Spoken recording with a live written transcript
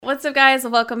What's up, guys?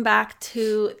 Welcome back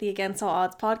to the Against All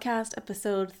Odds podcast,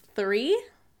 episode 3.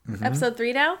 Episode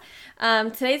 3 now.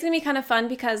 Today's going to be kind of fun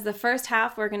because the first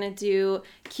half we're going to do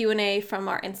Q&A from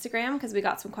our Instagram because we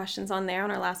got some questions on there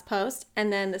on our last post.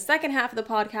 And then the second half of the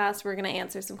podcast, we're going to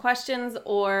answer some questions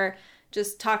or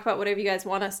just talk about whatever you guys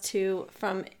want us to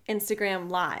from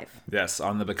Instagram Live. Yes,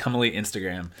 on the Becomely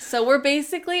Instagram. So we're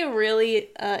basically really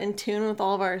in tune with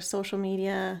all of our social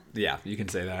media. Yeah, you can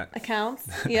say that. Accounts.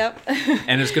 Yep.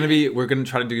 And we're going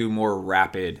to try to do more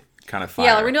rapid kind of fire.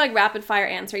 Yeah, we're going to do like rapid fire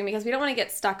answering because we don't want to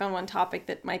get stuck on one topic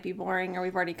that might be boring or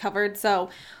we've already covered. So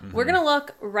we're going to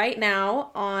look right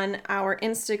now on our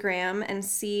Instagram and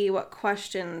see what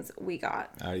questions we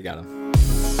got. Oh, you got them.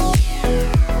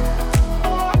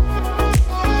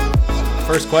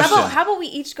 First question. How about we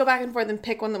each go back and forth and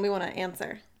pick one that we want to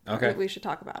answer? Okay. That we should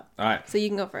talk about. All right. So you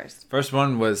can go first. First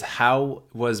one was How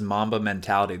Was Mamba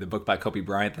Mentality, the book by Kobe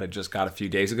Bryant that I just got a few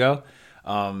days ago.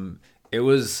 It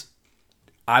was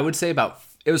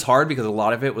hard because a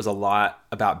lot of it was a lot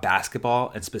about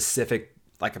basketball and specific,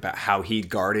 like about how he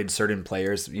guarded certain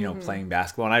players, playing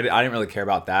basketball. And I didn't really care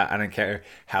about that. I didn't care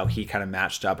how he kind of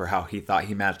matched up or how he thought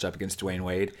he matched up against Dwayne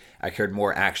Wade. I cared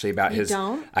more actually about his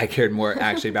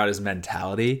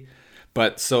mentality.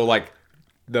 But so like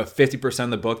the 50% of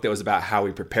the book that was about how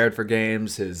he prepared for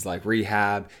games, his like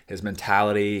rehab, his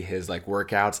mentality, his like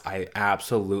workouts, I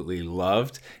absolutely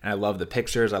loved. And I love the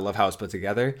pictures. I love how it's put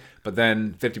together. But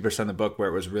then 50% of the book where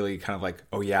it was really kind of like,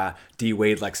 oh yeah, D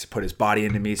Wade likes to put his body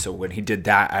into me. So when he did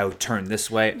that, I would turn this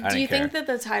way. Do you think that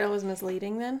the title was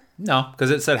misleading then? No,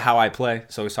 because it said how I play.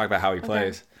 So he's talking about how he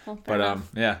plays. Well, but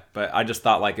I just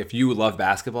thought like if you love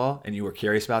basketball and you were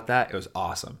curious about that, it was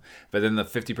awesome. But then the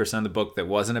 50% of the book that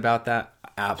wasn't about that, I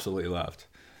absolutely loved.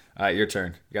 All right, your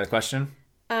turn. You got a question?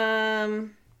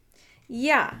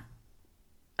 Yeah.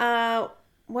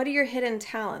 What are your hidden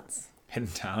talents? Hidden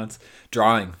talents?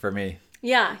 Drawing for me.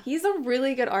 Yeah, he's a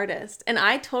really good artist. And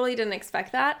I totally didn't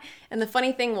expect that. And the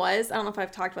funny thing was, I don't know if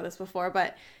I've talked about this before,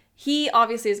 but he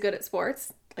obviously is good at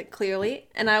sports. Like clearly,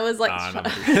 and I was like,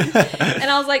 and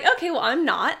I was like, okay, well, I'm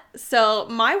not. So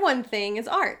my one thing is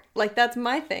art. Like that's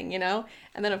my thing, And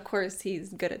then of course he's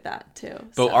good at that too.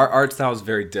 But our art style is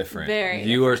very different.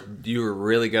 You were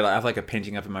really good. I have like a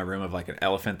painting up in my room of like an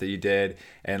elephant that you did,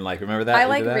 and like remember that? I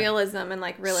like realism and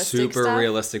like realistic super stuff.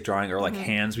 realistic drawing, or like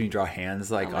hands when you draw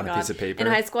hands like on a piece of paper. In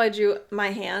high school, I drew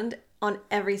my hand on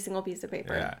every single piece of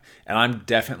paper. Yeah. And I'm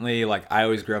definitely like, I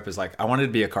always grew up as like, I wanted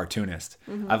to be a cartoonist.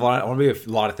 I want to be a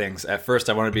lot of things. At first,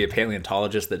 I wanted to be a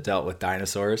paleontologist that dealt with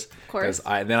dinosaurs. Of course.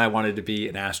 Then I wanted to be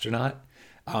an astronaut.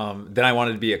 Then I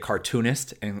wanted to be a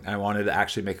cartoonist, and I wanted to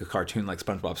actually make a cartoon like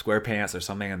SpongeBob SquarePants or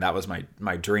something. And that was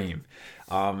my dream.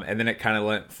 And then it kind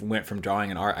of went from drawing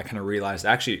and art. I kind of realized,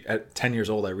 actually at 10 years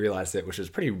old, I realized it, which is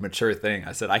a pretty mature thing.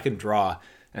 I said, I can draw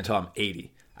until I'm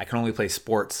 80. I can only play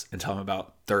sports until I'm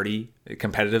about 30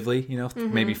 competitively,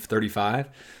 maybe 35.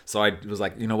 So I was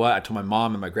like, you know what? I told my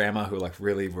mom and my grandma who like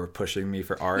really were pushing me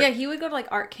for art. Yeah, he would go to like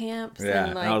art camps. Yeah,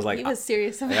 and I was like, he was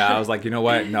serious about it. Yeah, I was like, you know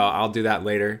what? No, I'll do that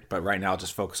later. But right now, I'll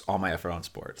just focus all my effort on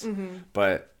sports.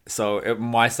 But so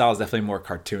my style is definitely more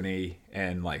cartoony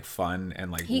and like fun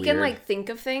and like he weird. can like think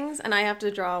of things, and I have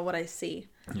to draw what I see.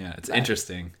 Yeah, it's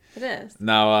interesting. It is.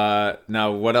 Now,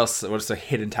 what else? What's a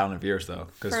hidden talent of yours, though?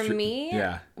 For me,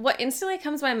 yeah. What instantly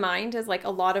comes to my mind is like a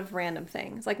lot of random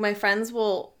things. Like my friends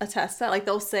will attest that. Like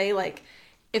they'll say like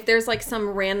if there's like some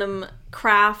random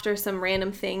craft or some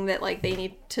random thing that like they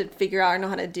need to figure out or know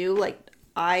how to do, like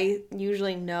I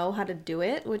usually know how to do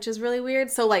it, which is really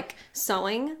weird. So like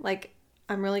sewing, like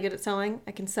I'm really good at sewing.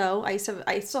 I can sew. I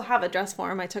still have a dress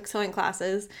form. I took sewing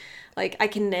classes. Like I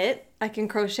can knit, I can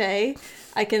crochet,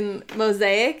 I can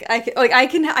mosaic.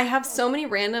 I have so many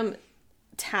random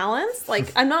talents. Like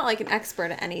I'm not like an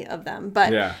expert at any of them,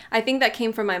 but yeah. I think that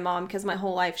came from my mom because my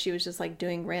whole life she was just like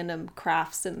doing random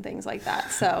crafts and things like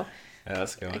that. So yeah,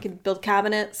 that's good. I can build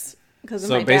cabinets because of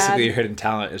my dad. So basically your hidden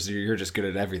talent is you're just good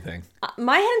at everything.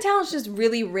 My hidden talent is just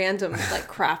really random like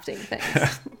crafting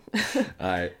things.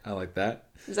 All right, I like that.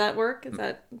 Does that work? Is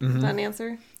that an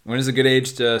answer? When is a good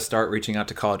age to start reaching out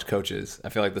to college coaches? I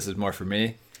feel like this is more for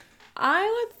me.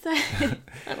 I would say,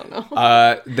 I don't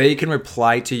know. They can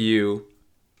reply to you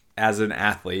as an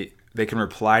athlete. They can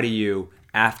reply to you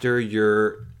after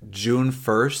your June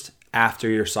 1st, after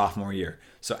your sophomore year.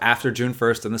 So after June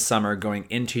 1st in the summer, going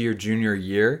into your junior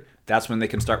year, that's when they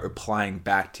can start replying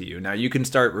back to you. Now, you can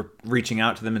start reaching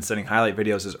out to them and sending highlight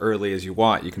videos as early as you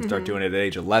want. You can start doing it at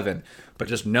age 11. But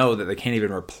just know that they can't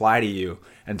even reply to you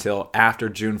until after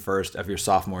June 1st of your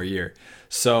sophomore year.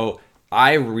 So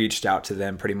I reached out to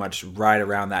them pretty much right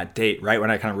around that date, right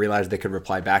when I kind of realized they could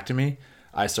reply back to me.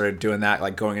 I started doing that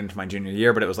like going into my junior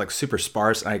year, but it was like super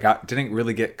sparse, and didn't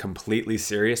really get completely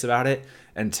serious about it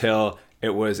until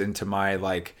it was into my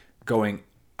like going,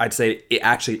 I'd say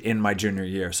actually in my junior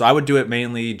year. So I would do it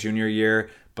mainly junior year,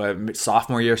 but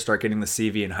sophomore year start getting the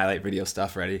CV and highlight video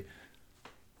stuff ready.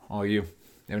 All you.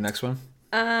 You have a next one?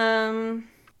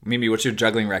 Mimi, what's your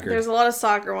juggling record? There's a lot of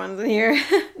soccer ones in here.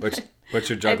 What's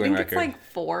your juggling record? I think it's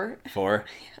like 4. 4?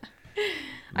 Yeah.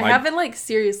 I haven't like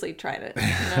seriously tried it.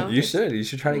 You know? You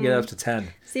should try to get up to 10.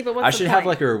 See, but what's I the should point? have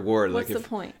like a reward. What's like the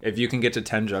point? If you can get to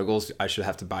 10 juggles, I should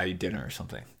have to buy you dinner or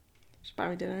something. You should buy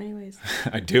me dinner anyways.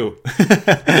 I do.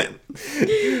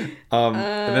 And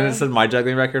then it said my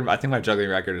juggling record. I think my juggling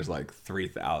record is like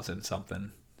 3,000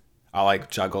 something. I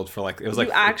like juggled for like, it was like.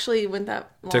 You actually went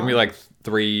that long? It took me like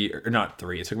 3, or not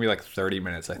 3. It took me like 30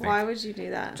 minutes, I think. Why would you do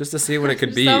that? Just to see what it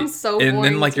could be. Sounds so and then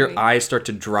boring like to your me. eyes start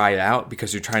to dry out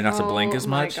because you're trying not to blink as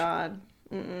much. Oh my God.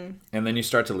 Mm-mm. And then you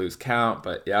start to lose count.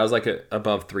 But yeah, I was like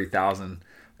above 3,000,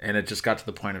 and it just got to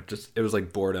the point of just, it was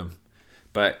like boredom.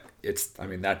 But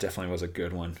that definitely was a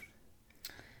good one.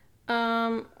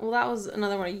 Well, that was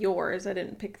another one of yours. I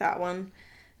didn't pick that one.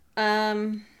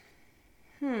 I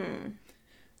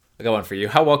got one for you.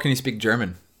 How well can you speak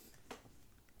German?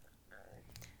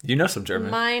 You know some German.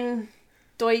 Mein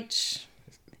Deutsch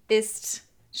ist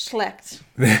schlecht.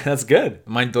 That's good.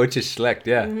 Mein Deutsch ist schlecht,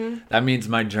 yeah. Mm-hmm. That means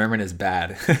my German is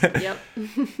bad. Yep.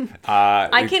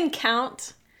 I can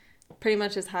count pretty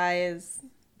much as high as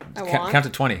I want. Count to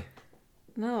 20.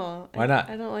 No. Why not?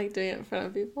 I don't like doing it in front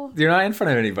of people. You're not in front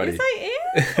of anybody.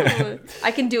 Yes, I am. I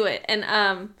can do it.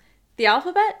 And the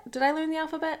alphabet? Did I learn the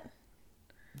alphabet?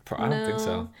 I don't think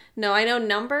so. No, I know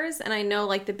numbers, and I know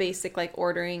like the basic like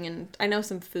ordering, and I know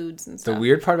some foods and stuff. The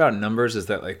weird part about numbers is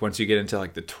that like once you get into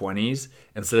like the 20s,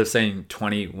 instead of saying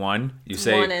 21, you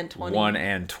say 1 and 20. 1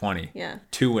 and 20. Yeah.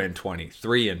 2 and 20,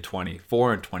 3 and 20,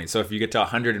 4 and 20. So if you get to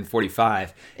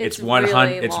 145, it's really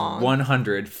 100 it's long.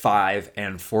 105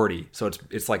 and 40. So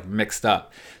it's like mixed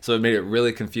up. So it made it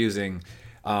really confusing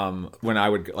when I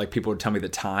would like people would tell me the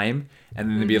time, and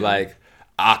then they'd be like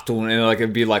Achtung, and like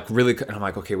it'd be like really, and I'm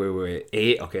like, okay, wait,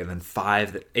 8, okay, and then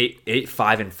 5, 8,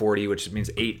 5 and 40, which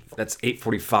means 8, that's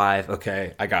 8:45,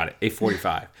 okay, I got it,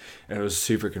 8:45, and it was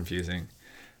super confusing.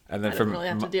 And then I didn't really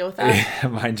have to deal with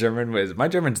that. my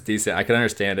German's decent, I can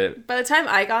understand it. By the time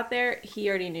I got there, he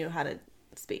already knew how to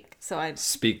speak, so I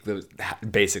speak the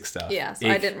basic stuff. Yeah, so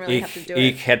I didn't really have to do it.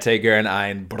 Ich hätte gern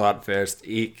ein Bratwurst,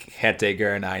 ich hätte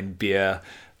gern ein Bier,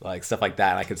 like stuff like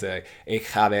that. And I could say,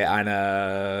 ich habe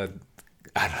eine.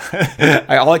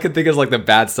 All I can think is like the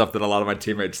bad stuff that a lot of my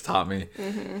teammates taught me.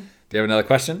 Mm-hmm. Do you have another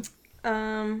question?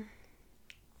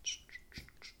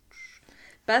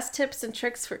 Best tips and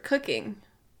tricks for cooking.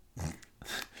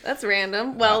 That's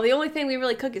random. Well, the only thing we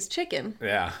really cook is chicken.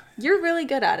 Yeah. You're really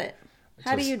good at it.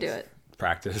 How do you do it?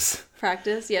 Practice.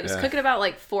 Yeah, just cook it about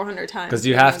like 400 times. Because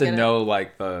you have to know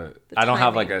like the I don't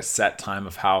have timing. like a set time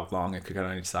of how long it could go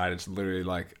on each side. It's literally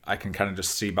like I can kind of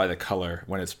just see by the color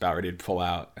when it's about ready to pull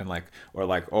out, and like, or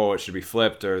like, oh, it should be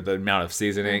flipped, or the amount of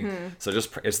seasoning. Mm-hmm. So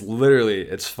just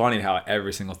it's funny how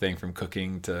every single thing from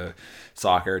cooking to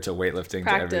soccer to weightlifting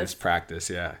to everything is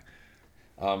practice. Yeah.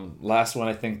 Last one,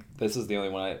 I think this is the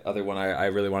only other one I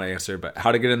really want to answer, but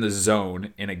how to get in the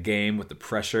zone in a game with the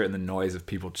pressure and the noise of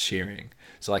people cheering.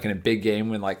 So like in a big game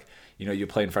when like, you know, you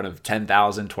play in front of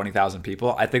 10,000, 20,000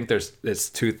 people, I think it's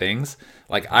two things.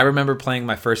 Like I remember playing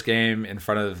my first game in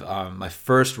front of my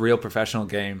first real professional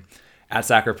game at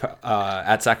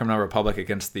Sacramento Republic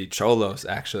against the Cholos,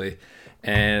 actually.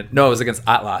 And no, it was against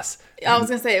Atlas. I was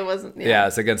going to say it wasn't. Yeah,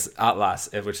 it's against Atlas,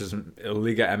 which is a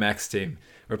Liga MX team.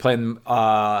 We're playing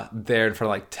there in front of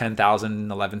like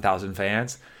 10,000, 11,000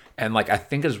 fans. And like I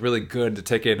think it's really good to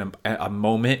take in a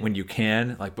moment when you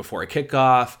can, like before a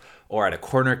kickoff or at a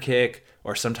corner kick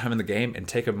or sometime in the game, and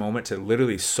take a moment to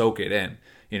literally soak it in.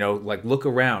 You know, like look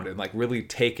around and like really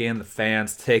take in the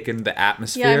fans, take in the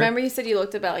atmosphere. Yeah, I remember you said you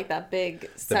looked about like that big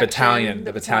section.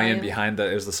 The battalion behind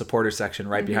it was the supporter section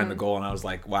right behind the goal, and I was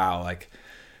like, wow, like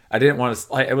I didn't want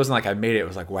to. Like, it wasn't like I made it. It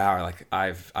was like, wow, like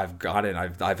I've got it.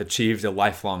 I've achieved a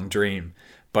lifelong dream.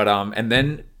 But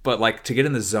like to get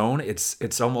in the zone,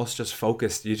 it's almost just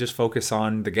focused. You just focus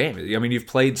on the game. I mean, you've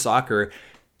played soccer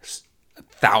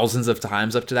thousands of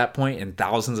times up to that point in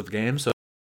thousands of games, so